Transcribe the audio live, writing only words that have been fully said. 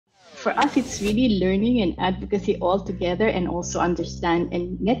For us, it's really learning and advocacy all together, and also understand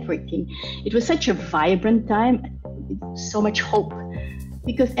and networking. It was such a vibrant time, so much hope,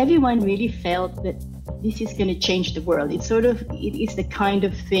 because everyone really felt that this is going to change the world. It is the kind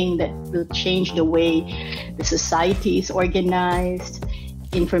of thing that will change the way the society is organized,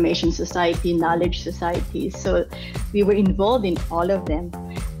 information society, knowledge society. So we were involved in all of them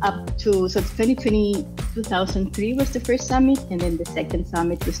up to, so 2003 was the first summit, and then the second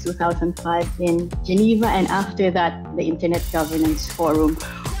summit was 2005 in Geneva. And after that, the Internet Governance Forum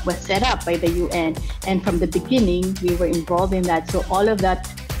was set up by the UN. And from the beginning, we were involved in that. So all of that,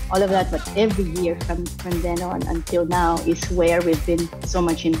 but every year from then on until now is where we've been so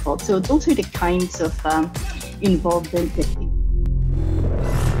much involved. So those are the kinds of involvement that we.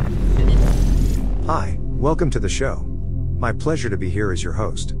 Hi, welcome to the show. My pleasure to be here as your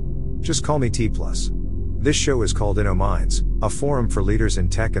host. Just call me TaiwanPlus. This show is called InnoMinds, a forum for leaders in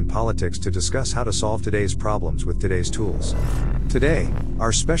tech and politics to discuss how to solve today's problems with today's tools. Today,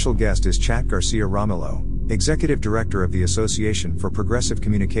 our special guest is Chat Garcia Ramilo, Executive Director of the Association for Progressive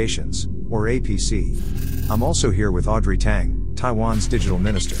Communications, or APC. I'm also here with Audrey Tang, Taiwan's Digital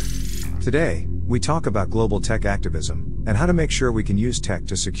Minister. Today, we talk about global tech activism, and how to make sure we can use tech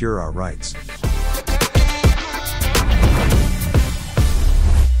to secure our rights.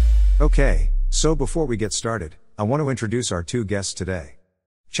 Okay, so before we get started, I want to introduce our two guests today.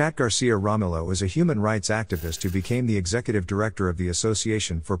 Chat Garcia Ramilo is a human rights activist who became the executive director of the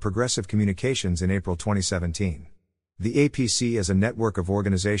Association for Progressive Communications in April 2017. The APC is a network of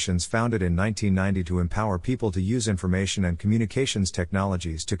organizations founded in 1990 to empower people to use information and communications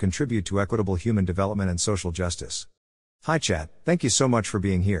technologies to contribute to equitable human development and social justice. Hi Chat, thank you so much for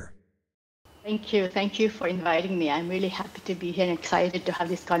being here. Thank you. Thank you for inviting me. I'm really happy to be here and excited to have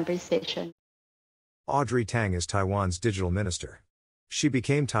this conversation. Audrey Tang is Taiwan's digital minister. She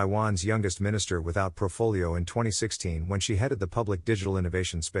became Taiwan's youngest minister without portfolio in 2016 when she headed the public digital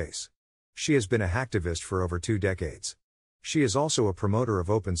innovation space. She has been a hacktivist for over 2 decades. She is also a promoter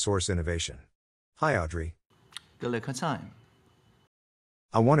of open source innovation. Hi Audrey. I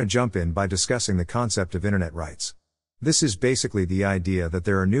want to jump in by discussing the concept of internet rights. This is basically the idea that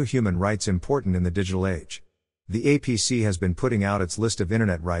there are new human rights important in the digital age. The APC has been putting out its list of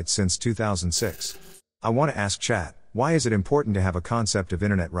internet rights since 2006. I want to ask Chat, why is it important to have a concept of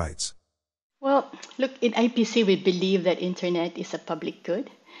internet rights? Well, look, in IPC, we believe that internet is a public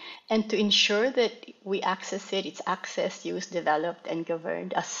good. And to ensure that we access it, it's accessed, used, developed, and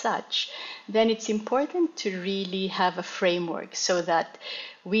governed as such, then it's important to really have a framework so that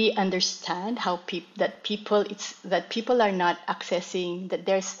we understand how people are not accessing, that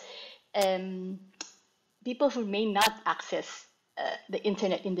there's people who may not access the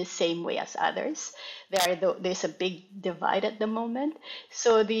internet in the same way as others. There's a big divide at the moment.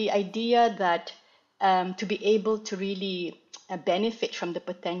 So the idea that to be able to really benefit from the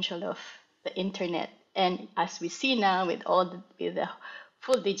potential of the internet, and as we see now with the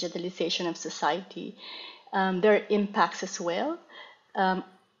full digitalization of society, there are impacts as well.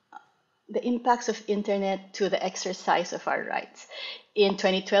 The impacts of internet to the exercise of our rights. In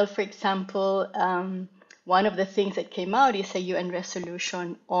 2012, for example, one of the things that came out is a UN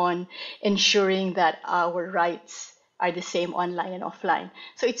resolution on ensuring that our rights are the same online and offline.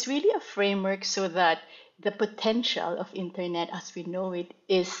 So it's really a framework so that the potential of internet as we know it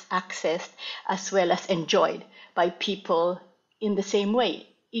is accessed as well as enjoyed by people in the same way,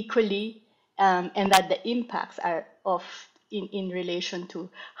 equally, and that the impacts are in relation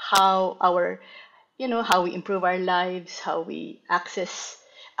to how how we improve our lives, how we access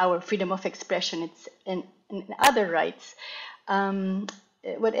our freedom of expression and other rights.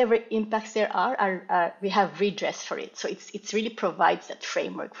 Whatever impacts there are, we have redress for it. So it's really provides that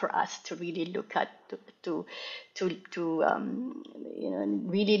framework for us to really look at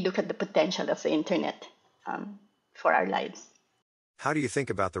really look at the potential of the internet for our lives. How do you think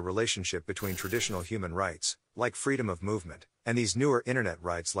about the relationship between traditional human rights, like freedom of movement, and these newer internet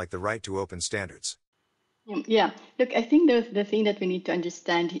rights like the right to open standards? Yeah, look, I think the thing that we need to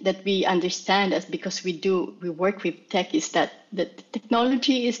understand, that we understand as because we work with tech, is that the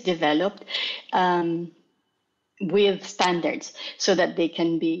technology is developed with standards so that they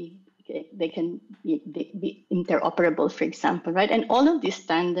can be interoperable, for example, right? And all of these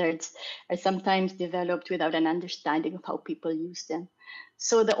standards are sometimes developed without an understanding of how people use them.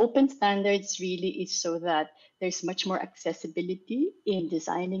 So the open standards really is so that there's much more accessibility in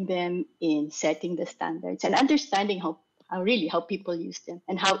designing them, in setting the standards, and understanding how how people use them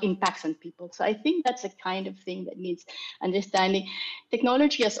and how it impacts on people. So I think that's a kind of thing that needs understanding.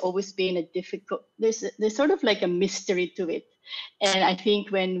 Technology has always been a difficult, there's sort of like a mystery to it. And I think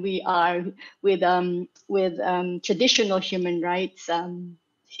when we are with traditional human rights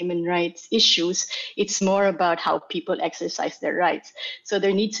issues, it's more about how people exercise their rights. So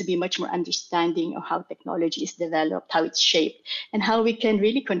there needs to be much more understanding of how technology is developed, how it's shaped, and how we can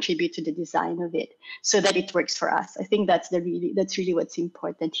really contribute to the design of it so that it works for us. I think that's really what's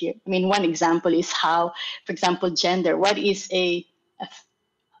important here. I mean, one example is how, for example, gender. What is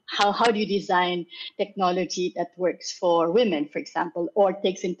how do you design technology that works for women, for example, or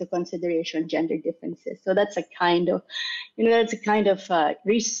takes into consideration gender differences? So that's a kind of,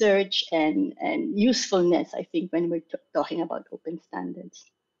 research and usefulness, I think, when we're talking about open standards.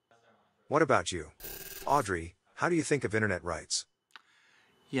 What about you? Audrey, how do you think of internet rights?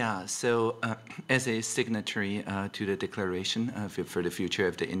 Yeah, so as a signatory to the Declaration for the Future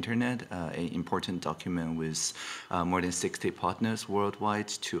of the Internet, an important document with more than 60 partners worldwide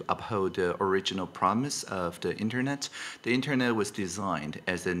to uphold the original promise of the Internet was designed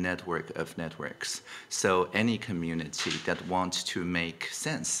as a network of networks. So any community that wants to make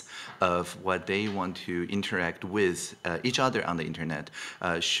sense of what they want to interact with each other on the Internet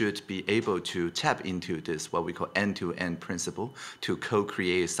should be able to tap into this, what we call end-to-end principle, to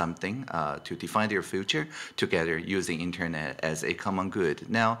co-create something to define their future together using internet as a common good.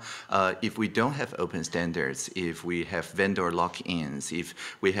 Now, if we don't have open standards, if we have vendor lock-ins, if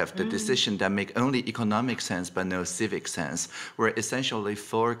we have the decision that make only economic sense but no civic sense, we're essentially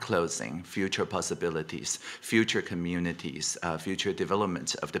foreclosing future possibilities, future communities, future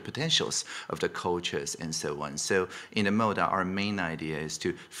development of the potentials of the cultures and so on. So in the MODA, our main idea is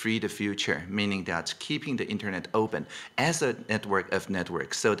to free the future, meaning that keeping the internet open as a network of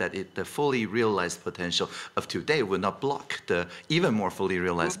networks so that the fully realized potential of today will not block the even more fully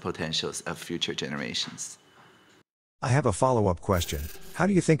realized potentials of future generations. I have a follow-up question. How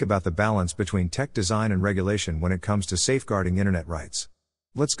do you think about the balance between tech design and regulation when it comes to safeguarding internet rights?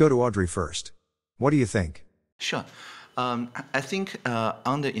 Let's go to Audrey first. What do you think? Sure. I think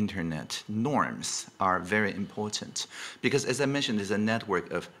on the internet, norms are very important because, as I mentioned, it's a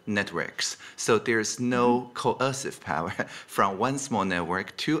network of networks. So there's no coercive power from one small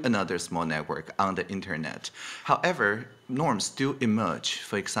network to another small network on the internet. However, norms do emerge.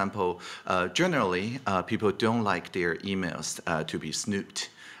 For example, generally, people don't like their emails to be snooped.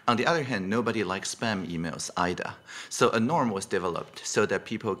 On the other hand, nobody likes spam emails either. So a norm was developed so that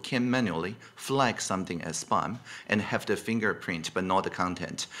people can manually flag something as spam and have the fingerprint but not the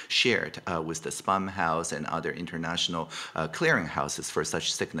content shared with the spam house and other international clearing houses for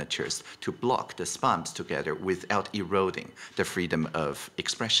such signatures to block the spams together without eroding the freedom of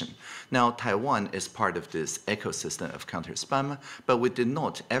expression. Now, Taiwan is part of this ecosystem of counter-spam, but we did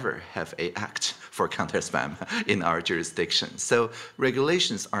not ever have an act for counter-spam in our jurisdiction. So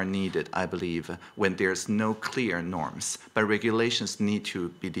regulations are needed, I believe, when there's no clear norms. But regulations need to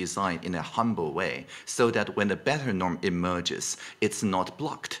be designed in a humble way so that when a better norm emerges, it's not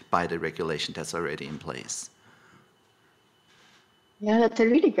blocked by the regulation that's already in place. Yeah, that's a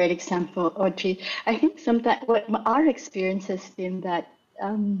really great example, Audrey. I think sometimes what our experience has been that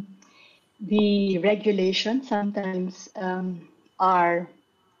the regulations sometimes are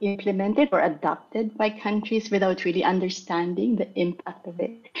implemented or adopted by countries without really understanding the impact of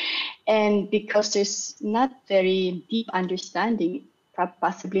it. And because there's not very deep understanding,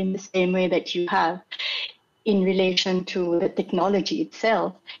 possibly in the same way that you have in relation to the technology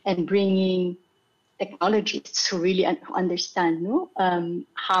itself and bringing technologies to really understand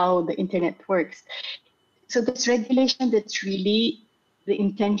how the internet works. So this regulation that's really, the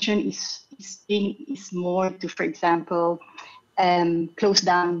intention is more to, for example, close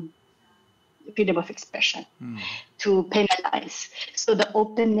down freedom of expression, to penalize. So the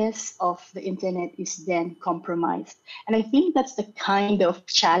openness of the internet is then compromised. And I think that's the kind of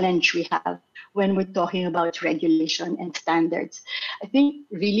challenge we have when we're talking about regulation and standards. I think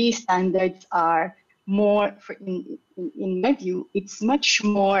really standards are more, in my view, it's much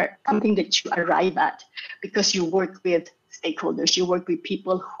more something that you arrive at because you work with stakeholders, you work with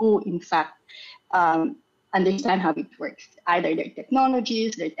people who, in fact, understand how it works. Either their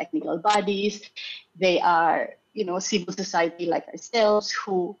technologies, their technical bodies, they are, civil society like ourselves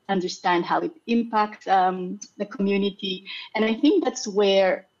who understand how it impacts the community. And I think that's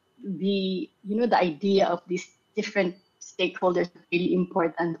where the idea of these different stakeholders is really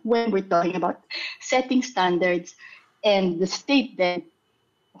important when we're talking about setting standards. And the state then,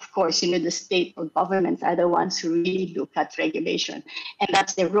 of course, the state or governments are the ones who really look at regulation. And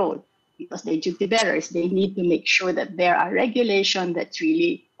that's their role. because they're duty bearers. They need to make sure that there are regulation that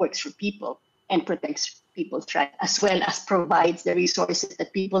really works for people and protects people's rights, as well as provides the resources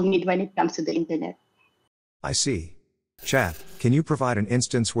that people need when it comes to the internet. I see. Chat, can you provide an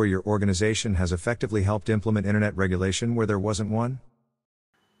instance where your organization has effectively helped implement internet regulation where there wasn't one?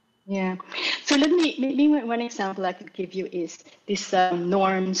 Yeah. So maybe one example I could give you is these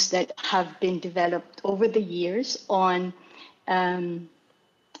norms that have been developed over the years on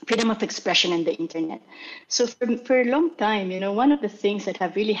freedom of expression and the internet. So for a long time, one of the things that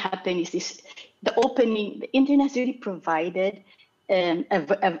have really happened is the internet has really provided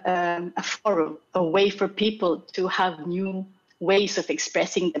a forum, a way for people to have new ways of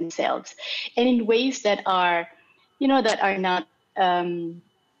expressing themselves, and in ways that are, that are not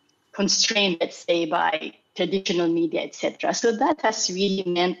constrained, let's say, by traditional media, etc. So that has really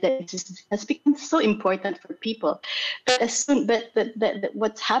meant that it has become so important for people. But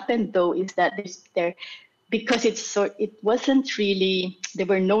what's happened though is that because it wasn't really, there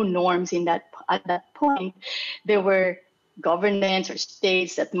were no norms at that point. There were governments or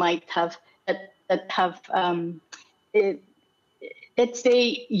states that might have let's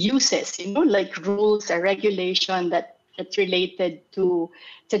say uses, like rules or regulation that's related to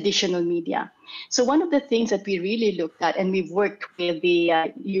traditional media. So one of the things that we really looked at, and we've worked with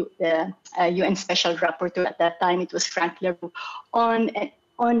the UN Special Rapporteur at that time, it was Frank LaRue,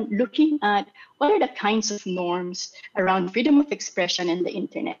 on looking at what are the kinds of norms around freedom of expression and the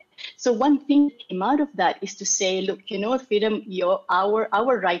internet. So one thing that came out of that is to say, look, freedom,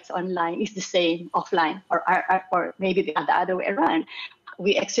 our rights online is the same offline, or maybe the other way around.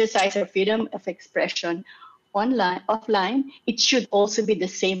 We exercise our freedom of expression offline. It should also be the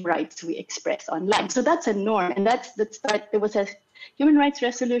same rights we express online. So that's a norm, and there was a human rights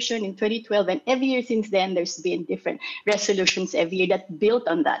resolution in 2012, and every year since then, there's been different resolutions every year that built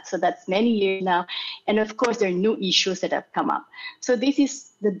on that. So that's many years now, and of course, there are new issues that have come up. So this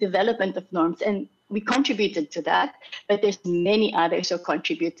is the development of norms, and we contributed to that, but there's many others who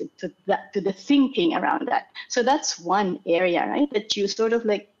contributed to that, to the thinking around that. So that's one area, right, that you sort of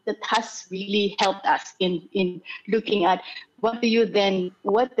like, that has really helped us in looking at what then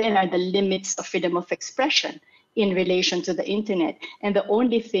are the limits of freedom of expression in relation to the internet. And the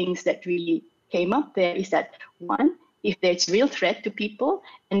only things that really came up there is that, one, if there's real threat to people,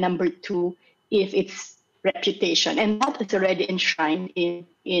 and number two, if it's reputation. And that is already enshrined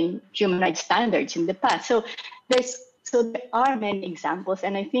in human rights standards in the past. So there are many examples,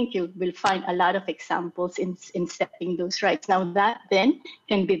 and I think you will find a lot of examples in setting those rights. Now that then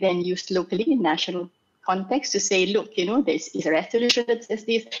can be then used locally in national context to say, look, this is a resolution that says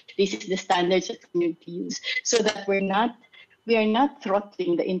this is the standards that we need to use, so that we are not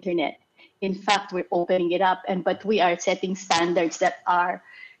throttling the internet. In fact, we're opening it up, but we are setting standards that are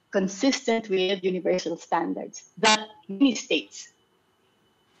consistent with universal standards that many states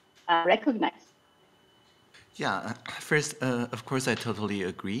recognize. Yeah, first, of course, I totally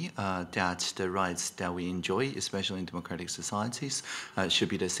agree that the rights that we enjoy, especially in democratic societies, should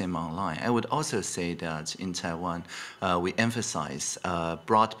be the same online. I would also say that in Taiwan, we emphasize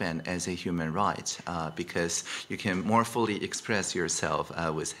broadband as a human right because you can more fully express yourself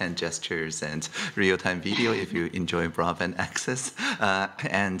with hand gestures and real-time video if you enjoy broadband access.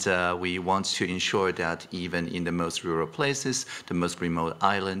 And we want to ensure that even in the most rural places, the most remote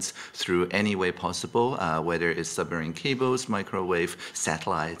islands, through any way possible, whether it's submarine cables, microwave,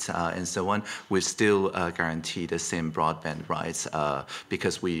 satellites, and so on, we still guarantee the same broadband rights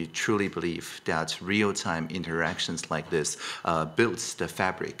because we truly believe that real-time interactions like this builds the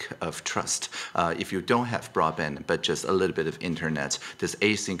fabric of trust. If you don't have broadband, but just a little bit of internet, this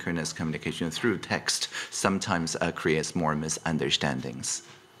asynchronous communication through text sometimes creates more misunderstandings.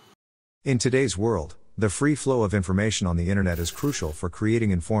 In today's world, the free flow of information on the internet is crucial for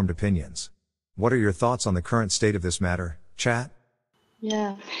creating informed opinions. What are your thoughts on the current state of this matter, Chat?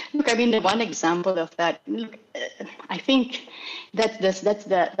 Yeah, look, I mean, the one example of that, look, I think that's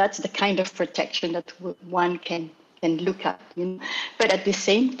the kind of protection that one can look at. But at the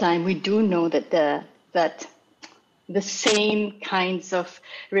same time, we do know that the same kinds of,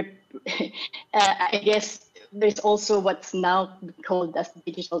 I guess, there's also what's now called as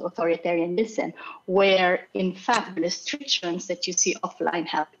digital authoritarianism, where in fact the restrictions that you see offline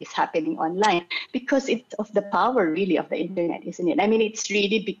is happening online because it's of the power really of the internet, isn't it? I mean, it's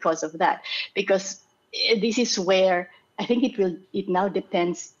really because of that, because this is where I think it now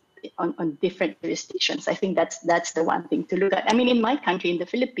depends on different jurisdictions. I think that's the one thing to look at. I mean, in my country, in the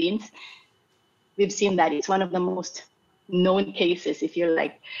Philippines, we've seen that it's one of the most known cases, if you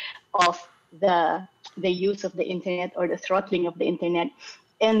like, of the use of the internet or the throttling of the internet.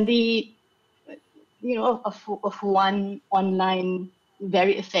 and the of one online,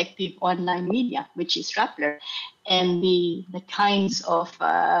 very effective online media, which is Rappler, and the kinds of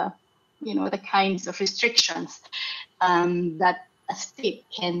the kinds of restrictions that a state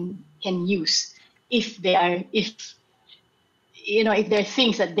can use if there are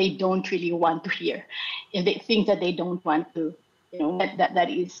things that they don't really want to hear, if they think that they don't want to,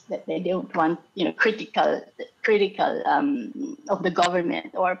 that they don't want, critical of the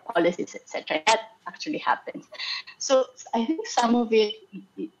government or policies, etc. That actually happens. So I think some of it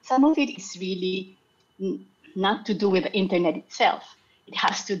is really not to do with the internet itself. It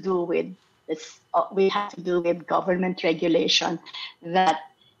has to do with this. We have to do with government regulation that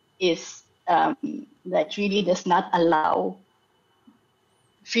is that really does not allow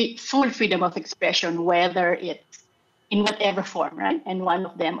full freedom of expression, whether it's in whatever form, right? And one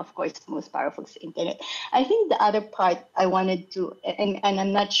of them, of course, the most powerful is the internet. I think the other part I wanted to, and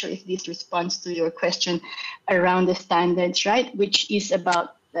I'm not sure if this responds to your question around the standards, right? Which is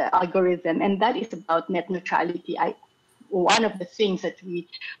about the algorithm, and that is about net neutrality. One of the things that we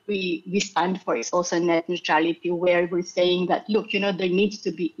stand for is also net neutrality, where we're saying that, look, there needs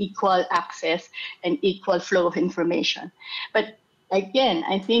to be equal access and equal flow of information. But again,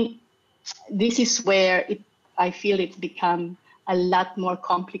 I think this is where I feel it's become a lot more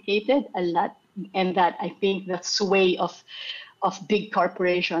complicated, and that I think the sway of big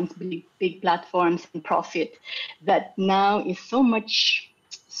corporations, big platforms, and profit that now is so much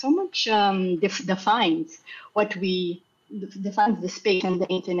defines the space, and the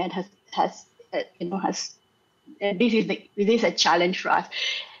internet has this is a challenge for us.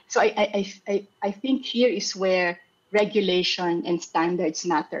 So I think here is where regulation and standards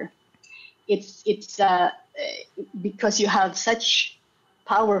matter. It's because you have such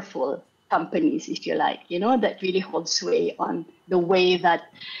powerful companies, if you like, that really hold sway on the way that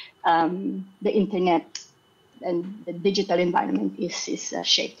the internet and the digital environment is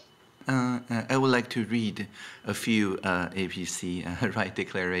shaped. I would like to read a few APC right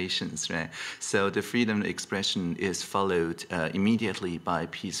declarations. Right? So the freedom of expression is followed immediately by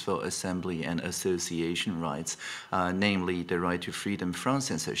peaceful assembly and association rights, namely the right to freedom from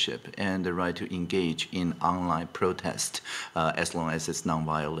censorship and the right to engage in online protest as long as it's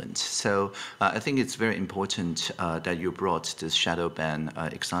nonviolent. So I think it's very important that you brought this shadow ban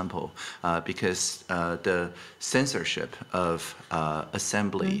example because the censorship of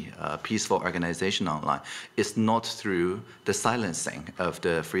assembly, peaceful organization online is not through the silencing of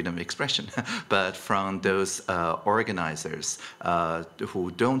the freedom of expression, but from those organizers who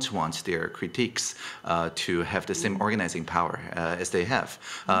don't want their critiques to have the same organizing power as they have.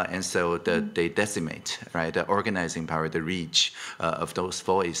 And so they decimate, right, the organizing power, the reach of those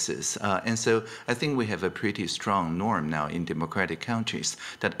voices. And so I think we have a pretty strong norm now in democratic countries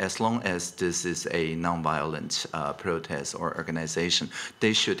that as long as this is a nonviolent protest or organization,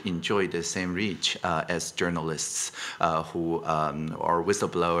 they should enjoy the same reach as journalists who are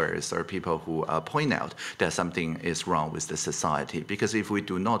whistleblowers or people who point out that something is wrong with the society. Because if we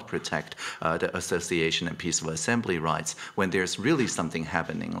do not protect the association and peaceful assembly rights, when there's really something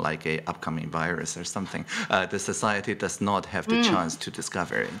happening, like a upcoming virus or something, the society does not have the chance to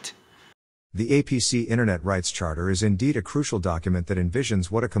discover it. The APC Internet Rights Charter is indeed a crucial document that envisions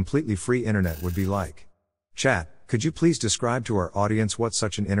what a completely free internet would be like. Chat, could you please describe to our audience what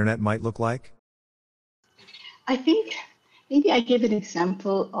such an internet might look like? I think maybe I give an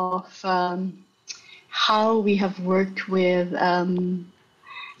example of how we have worked with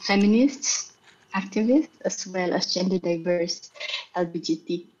feminists, activists, as well as gender diverse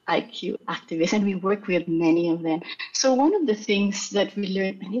LGBTIQ activists, and we work with many of them. So one of the things that we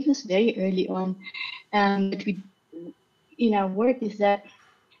learned, and it was very early on, that we in our work is that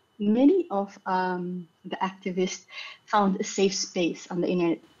many of the activists found a safe space on the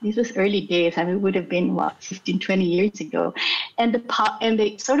internet. This was early days. I mean, it would have been, 15, 20 years ago. And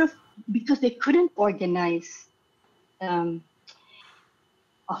they sort of, because they couldn't organize offline,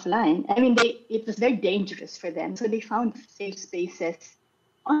 I mean, it was very dangerous for them. So they found safe spaces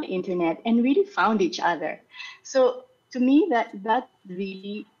on the internet and really found each other. So to me, that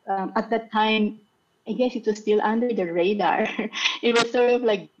really, at that time, I guess it was still under the radar. It was sort of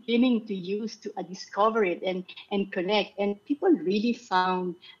like beginning to discover it and connect. And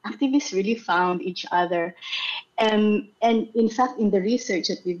activists really found each other. And in fact, in the research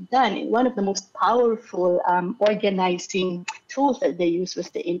that we've done, one of the most powerful organizing tools that they used was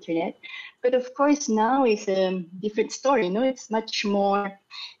the internet. But of course, now it's a different story. It's much more,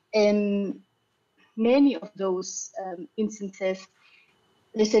 many of those instances,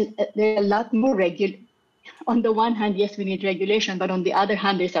 there are a lot more on the one hand, yes, we need regulation, but on the other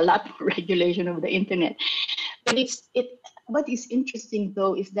hand, there's a lot more regulation of the internet. But what is interesting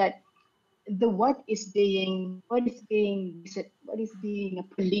though is that what is being policed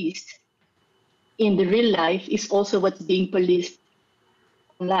in the real life is also what's being policed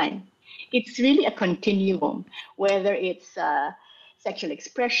online. It's really a continuum, whether it's sexual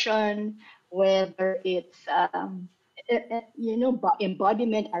expression, whether it's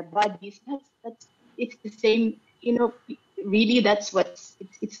embodiment, our bodies. It's the same. Really, that's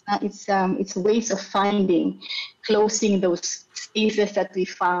it's ways of closing those spaces that we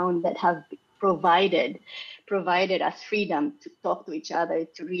found that have provided us freedom to talk to each other,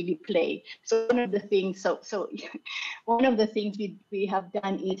 to really play. So one of the things we have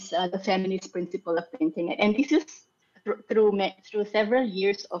done is the feminist principle of the internet, and this is through several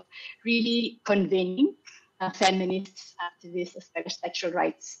years of really convening feminists, activists, as well as sexual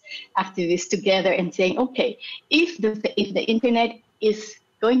rights activists together and saying, okay, if the internet is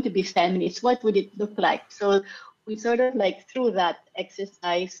going to be feminist, what would it look like? So we sort of through that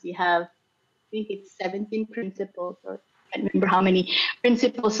exercise, we have, I think it's 17 principles, or I can't remember how many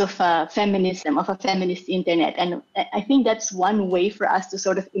principles of feminism, of a feminist internet. And I think that's one way for us to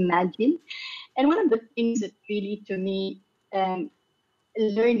sort of imagine. And one of the things that really, to me,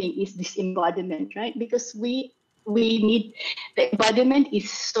 learning is this embodiment, right? Because we need, the embodiment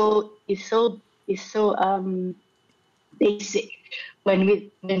is so basic when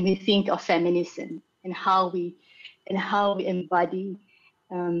we think of feminism and how we embody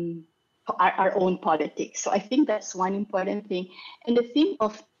our own politics. So I think that's one important thing. And the thing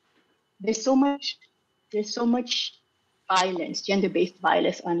of there's so much violence, gender-based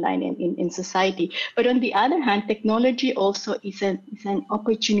violence online in society. But on the other hand, technology also is an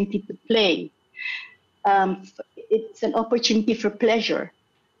opportunity to play. It's an opportunity for pleasure.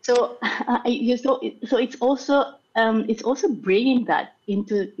 So it's also bringing that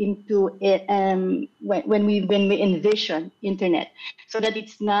into when we envision internet, so that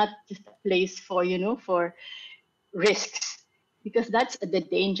it's not just a place for risks. Because that's the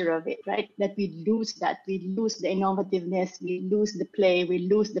danger of it, right? That we lose the innovativeness, we lose the play, we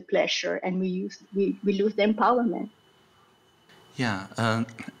lose the pleasure, and we lose the empowerment. Yeah,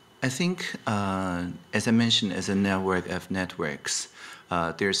 I think, as I mentioned, as a network of networks,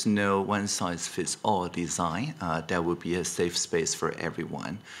 there's no one-size-fits-all design that would be a safe space for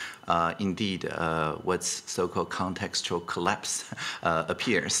everyone. Indeed, what's so-called contextual collapse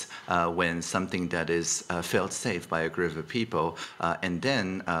appears when something that is felt safe by a group of people, and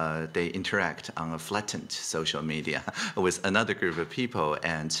then they interact on a flattened social media with another group of people,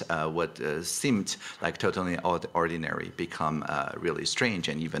 and what seemed like totally ordinary become really strange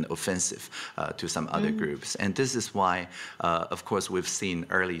and even offensive to some other groups. And this is why, of course, we've seen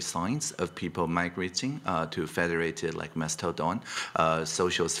early signs of people migrating to federated, like Mastodon,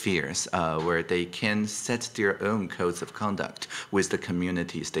 social spheres, where they can set their own codes of conduct with the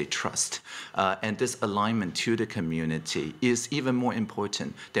communities they trust. And this alignment to the community is even more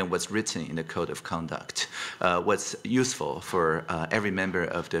important than what's written in the code of conduct. What's useful for every member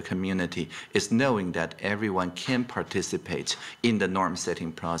of the community is knowing that everyone can participate in the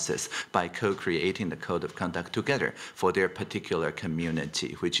norm-setting process by co-creating the code of conduct together for their particular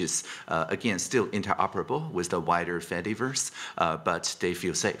community, which is, again, still interoperable with the wider Fediverse, but they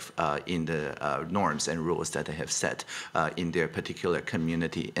feel safe in the norms and rules that they have set in their particular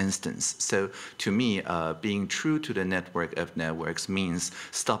community instance. So to me, being true to the network of networks means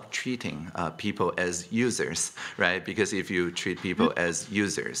stop treating people as users, right? Because if you treat people as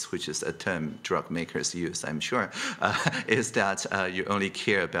users, which is a term drug makers use, I'm sure, is that you only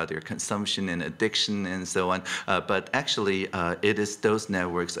care about their consumption and addiction and so on. But actually, it is those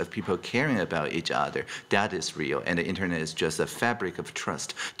networks of people caring about each other that is real. And the internet is just a fabric of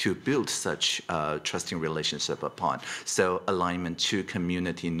trust to build such trusting relationship upon. So alignment to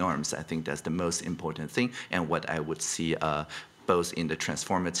community norms, I think that's the most important thing, and what I would see both in the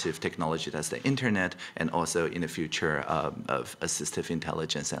transformative technology that's the internet, and also in the future of assistive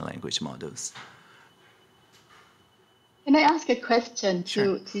intelligence and language models. Can I ask a question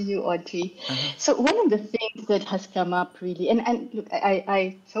to you, Audrey? So one of the things that has come up really, and look,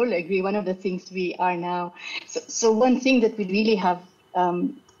 I totally agree, one of the things we are now, so one thing that we really have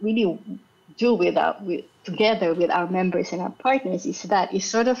really do together with our members and our partners is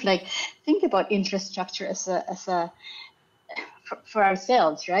sort of like think about infrastructure as a for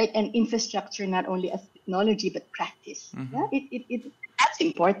ourselves, right? And infrastructure not only as technology but practice. Yeah? That's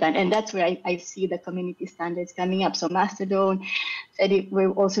important, and that's where I see the community standards coming up. So Mastodon,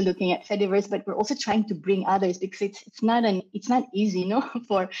 we're also looking at Fediverse, but we're also trying to bring others, because it's not easy,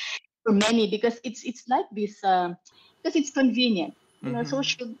 for for many, because it's like this, because it's convenient. You know,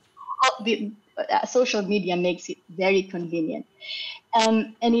 social media makes it very convenient,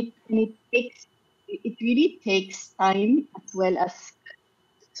 and it really takes time as well as.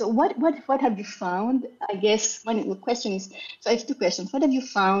 So what have you found? I guess the question is, so I have two questions. What have you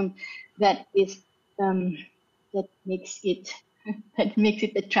found that is that makes it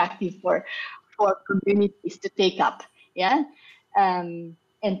attractive for communities to take up, yeah, and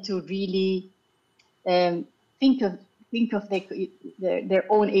to really think of their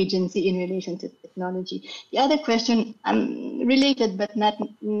own agency in relation to technology. The other question, related but not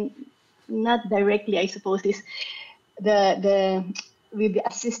directly, I suppose, is with the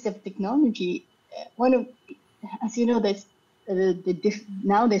assistive technology. As you know,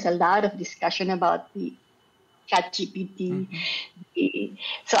 now there's a lot of discussion about the Chat GPT.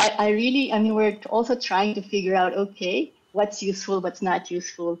 So we're also trying to figure out, okay, what's useful, what's not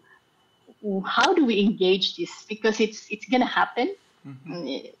useful. How do we engage this? Because it's going to happen.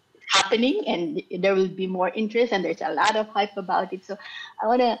 It's happening, and there will be more interest, and there's a lot of hype about it. So I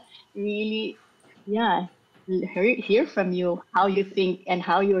want to really, hear from you how you think and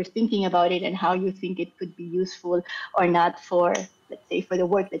how you're thinking about it, and how you think it could be useful or not for, let's say, for the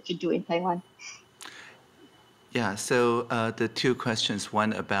work that you do in Taiwan. Yeah, so the two questions,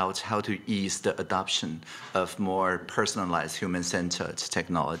 one about how to ease the adoption of more personalized human-centered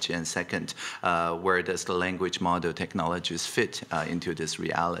technology, and second, where does the language model technologies fit into this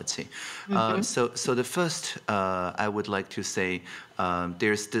reality? So the first, I would like to say,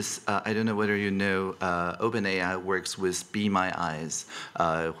 there's this, I don't know whether you know, OpenAI works with Be My Eyes,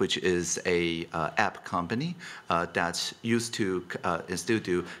 which is a app company that used to and still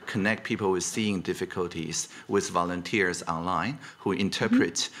do connect people with seeing difficulties with volunteers online who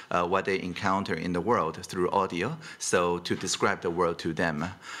interpret what they encounter in the world through audio, so to describe the world to them.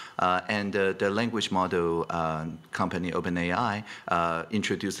 And the language model company OpenAI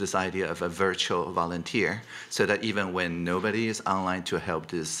introduced this idea of a virtual volunteer, so that even when nobody is online to help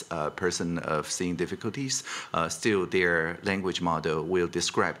this person of seeing difficulties, still their language model will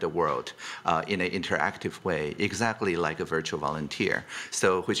describe the world in an interactive way, exactly like a virtual volunteer.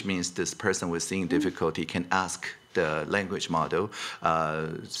 So, which means this person with seeing difficulty can ask the language model,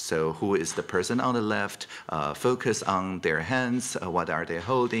 so who is the person on the left, focus on their hands, what are they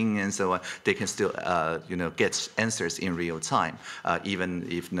holding, and so on. They can still get answers in real time, even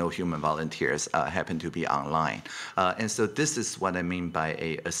if no human volunteers happen to be online. And so this is what I mean by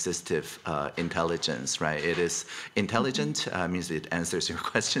a assistive intelligence, right? It is intelligent, means it answers your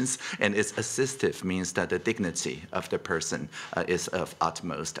questions, and it's assistive means that the dignity of the person is of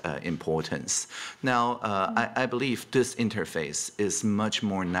utmost importance. Now, I believe this interface is much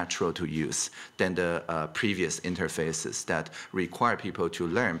more natural to use than the previous interfaces that require people to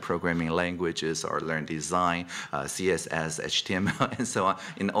learn programming languages or learn design, CSS, HTML, and so on,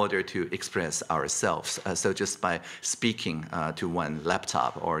 in order to express ourselves. So just by speaking to one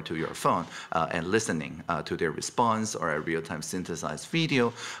laptop or to your phone and listening to their response or a real-time synthesized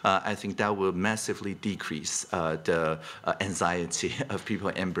video, I think that will massively decrease the anxiety of people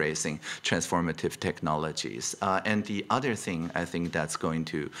embracing transformative technologies. And the other thing I think that's going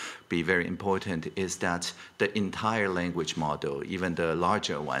to be very important is that the entire language model, even the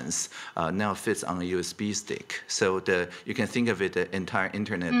larger ones, now fits on a USB stick. So you can think of it, the entire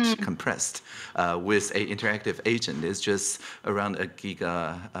internet compressed with an interactive agent. It's just around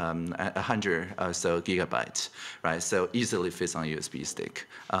 100 or so gigabytes, right? So easily fits on a USB stick.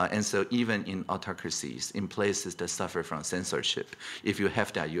 And so even in autocracies, in places that suffer from censorship, if you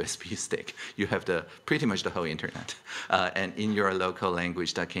have that USB stick, you have pretty much the whole internet. And in your local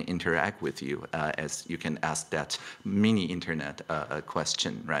language that can interact with you, as you can ask that mini internet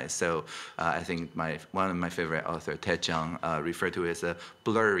question, right? So I think one of my favorite authors, Ted Chiang, referred to it as a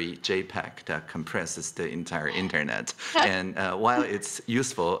blurry JPEG that compresses the entire internet. And while it's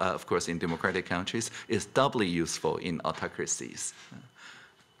useful, of course, in democratic countries, it's doubly useful in autocracies.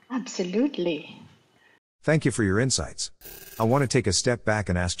 Absolutely. Thank you for your insights. I want to take a step back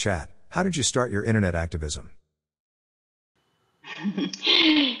and ask Chat, how did you start your internet activism?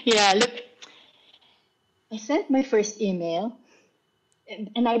 Yeah, look, I sent my first email,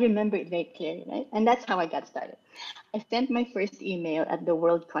 and I remember it very clearly, right? And that's how I got started. I sent my first email at the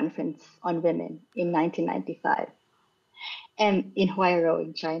World Conference on Women in 1995, and in Huairou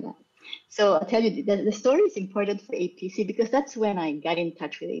in China. So I'll tell you, the story is important for APC because that's when I got in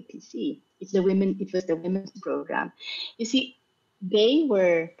touch with APC. It was the women's program. You see, they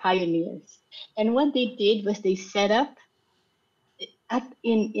were pioneers. And what they did was they set up,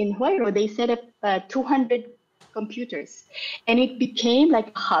 in Huairou, they set up 200 computers. And it became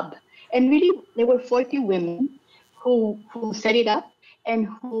like a hub. And really, there were 40 women who set it up and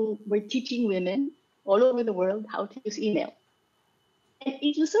who were teaching women all over the world how to use email. And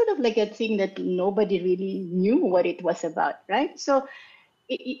it was sort of like a thing that nobody really knew what it was about, right? So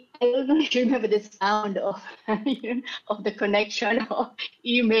I don't know if you remember the sound of of the connection of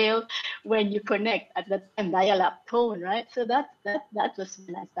email when you connect at the time, dial-up tone, right? So that was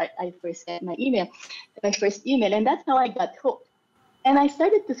when I first had my first email, and that's how I got hooked. And I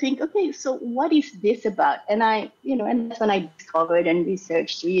started to think, okay, so what is this about? And and that's when I discovered and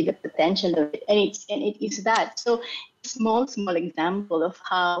researched really the potential of it, and it is that. So small example of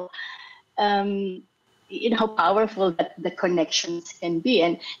how how powerful the connections can be,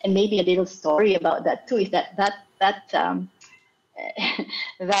 and maybe a little story about that too is that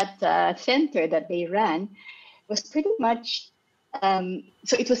center that they ran was pretty much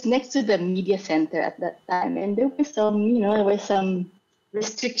so it was next to the media center at that time, and there were some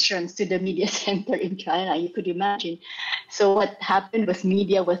restrictions to the media center in China, you could imagine. So what happened was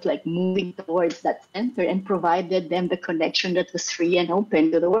media was like moving towards that center and provided them the connection that was free and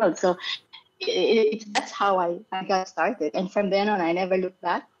open to the world. So that's how I got started, and from then on I never looked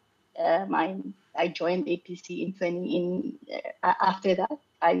back. I joined APC after that.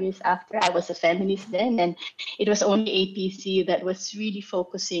 5 years after, I was a feminist then, and it was only APC that was really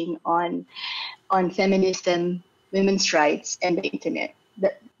focusing on feminism, women's rights, and the internet.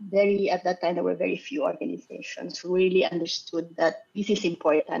 At that time, there were very few organizations who really understood that this is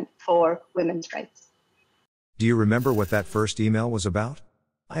important for women's rights. Do you remember what that first email was about?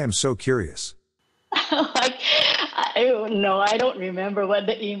 I am so curious. I don't know. I don't remember what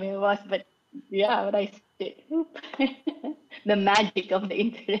the email was, but yeah, what I said. The magic of the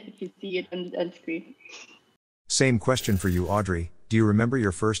internet, you see it on screen. Same question for you, Audrey. Do you remember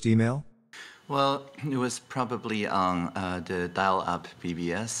your first email? Well, it was probably on the dial-up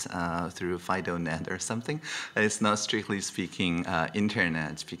BBS through FidoNet or something. It's not strictly speaking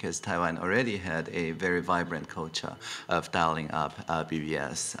internet, because Taiwan already had a very vibrant culture of dialing up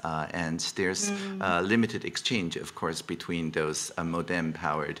BBS. And there's limited exchange, of course, between those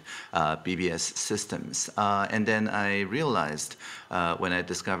modem-powered BBS systems. And then I realized when I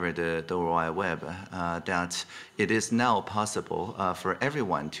discovered the World Wide Web that it is now possible for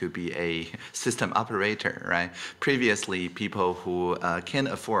everyone to be a system operator, right? Previously, people who can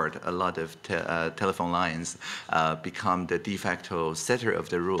afford a lot of telephone lines become the de facto setter of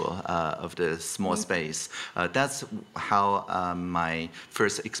the rule of the small space. That's how my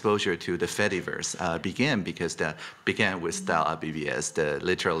first exposure to the Fediverse began, because that began with dial-up BBS,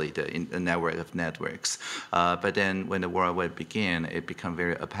 literally the network of networks. But then when the World Wide Web began, it became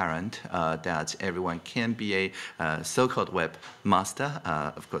very apparent that everyone can be a so-called webmaster.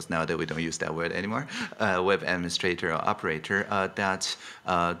 Of course, nowadays we don't use that word anymore. Web administrator or operator that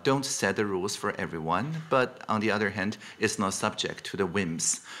don't set the rules for everyone, but on the other hand, it's not subject to the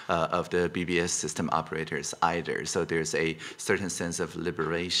whims of the BBS system operators either. So there's a certain sense of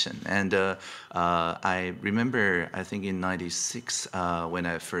liberation. And I remember, I think in '96, when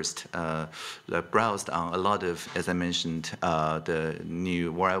I first browsed on a lot of, as I mentioned, the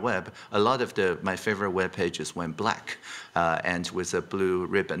new World Wide Web, a lot of my favorite web pages went black and with a blue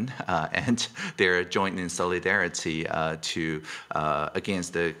ribbon, and they're joined in solidarity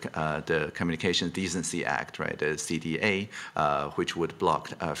against the Communications Decency Act, right, the CDA, which would block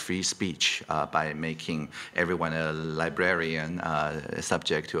free speech by making everyone a librarian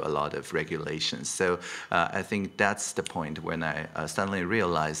subject to a lot of regulations. So I think that's the point when I suddenly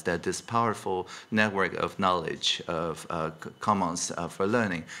realized that this powerful network of knowledge, of commons for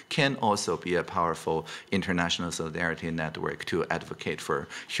learning, can also be a powerful international solidarity network to advocate for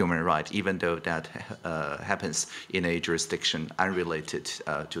human rights, even though that happens in a jurisdiction unrelated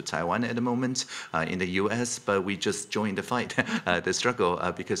to Taiwan at the moment in the US, but we just joined the fight, the struggle,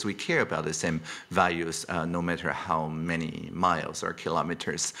 because we care about the same values no matter how many miles or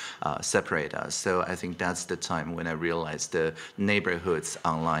kilometers separate us. So I think that's the time when I realized the neighborhoods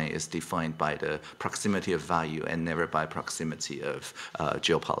online is defined by the proximity of value and never by proximity of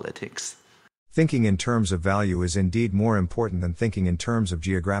geopolitics. Thinking in terms of value is indeed more important than thinking in terms of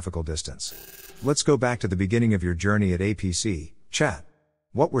geographical distance. Let's go back to the beginning of your journey at APC, Chat.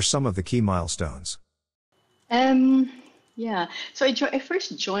 What were some of the key milestones? Yeah, so I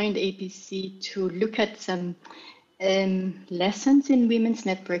first joined APC to look at some lessons in women's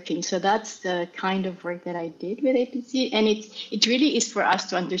networking. So that's the kind of work that I did with APC, and it really is for us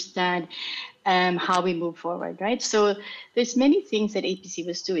to understand how we move forward, right? So there's many things that APC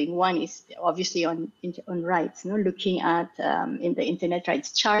was doing. One is obviously on rights, looking at in the Internet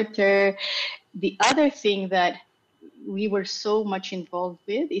Rights Charter. The other thing that we were so much involved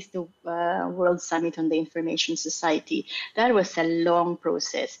with is the World Summit on the Information Society. That was a long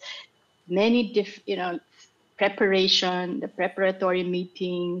process. Many preparation, the preparatory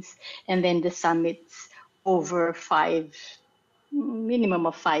meetings, and then the summits over minimum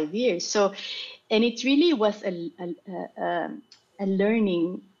of 5 years. So, and it really was a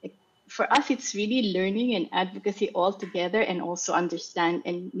learning. For us, it's really learning and advocacy all together, and also understand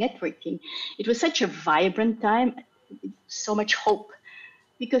and networking. It was such a vibrant time, so much hope,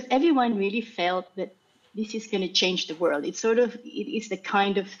 because everyone really felt that this is going to change the world. It is the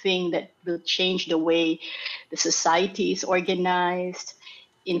kind of thing that will change the way the society is organized,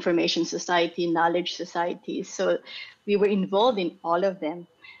 information society, knowledge society. So we were involved in all of them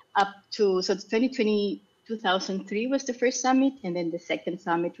so 2003 was the first summit, and then the second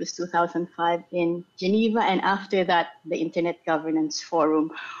summit was 2005 in Geneva. And after that, the Internet Governance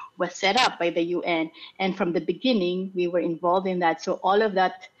Forum was set up by the UN. And from the beginning, we were involved in that. So all of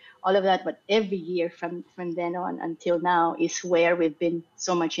that, but every year from then on until now is where we've been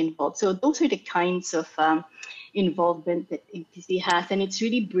so much involved. So those are the kinds of involvement that APC has, and it's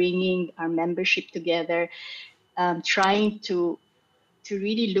really bringing our membership together, trying to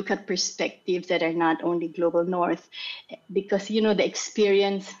really look at perspectives that are not only global north, because the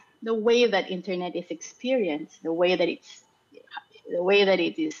experience, the way that internet is experienced, the way that it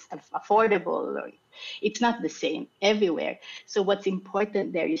is affordable, it's not the same everywhere. So what's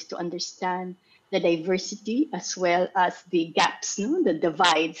important there is to understand the diversity as well as the gaps, the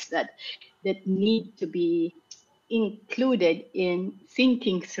divides that need to be included in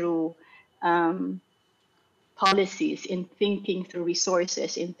thinking through policies, in thinking through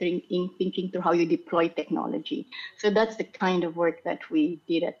resources, in thinking through how you deploy technology. So that's the kind of work that we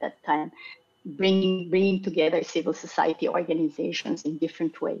did at that time, bringing together civil society organizations in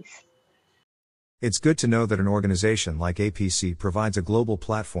different ways. It's good to know that an organization like APC provides a global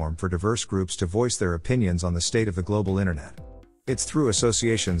platform for diverse groups to voice their opinions on the state of the global internet. It's through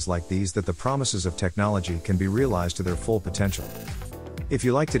associations like these that the promises of technology can be realized to their full potential. If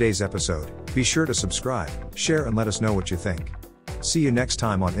you like today's episode, be sure to subscribe, share, and let us know what you think. See you next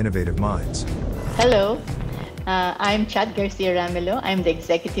time on Innovative Minds. Hello, I'm Chat Garcia Ramilo. I'm the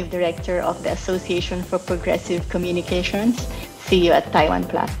Executive Director of the Association for Progressive Communications. See you at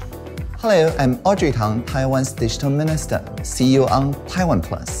TaiwanPlus. Hello, I'm Audrey Tang, Taiwan's Digital Minister. See you on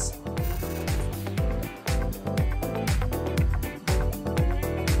TaiwanPlus.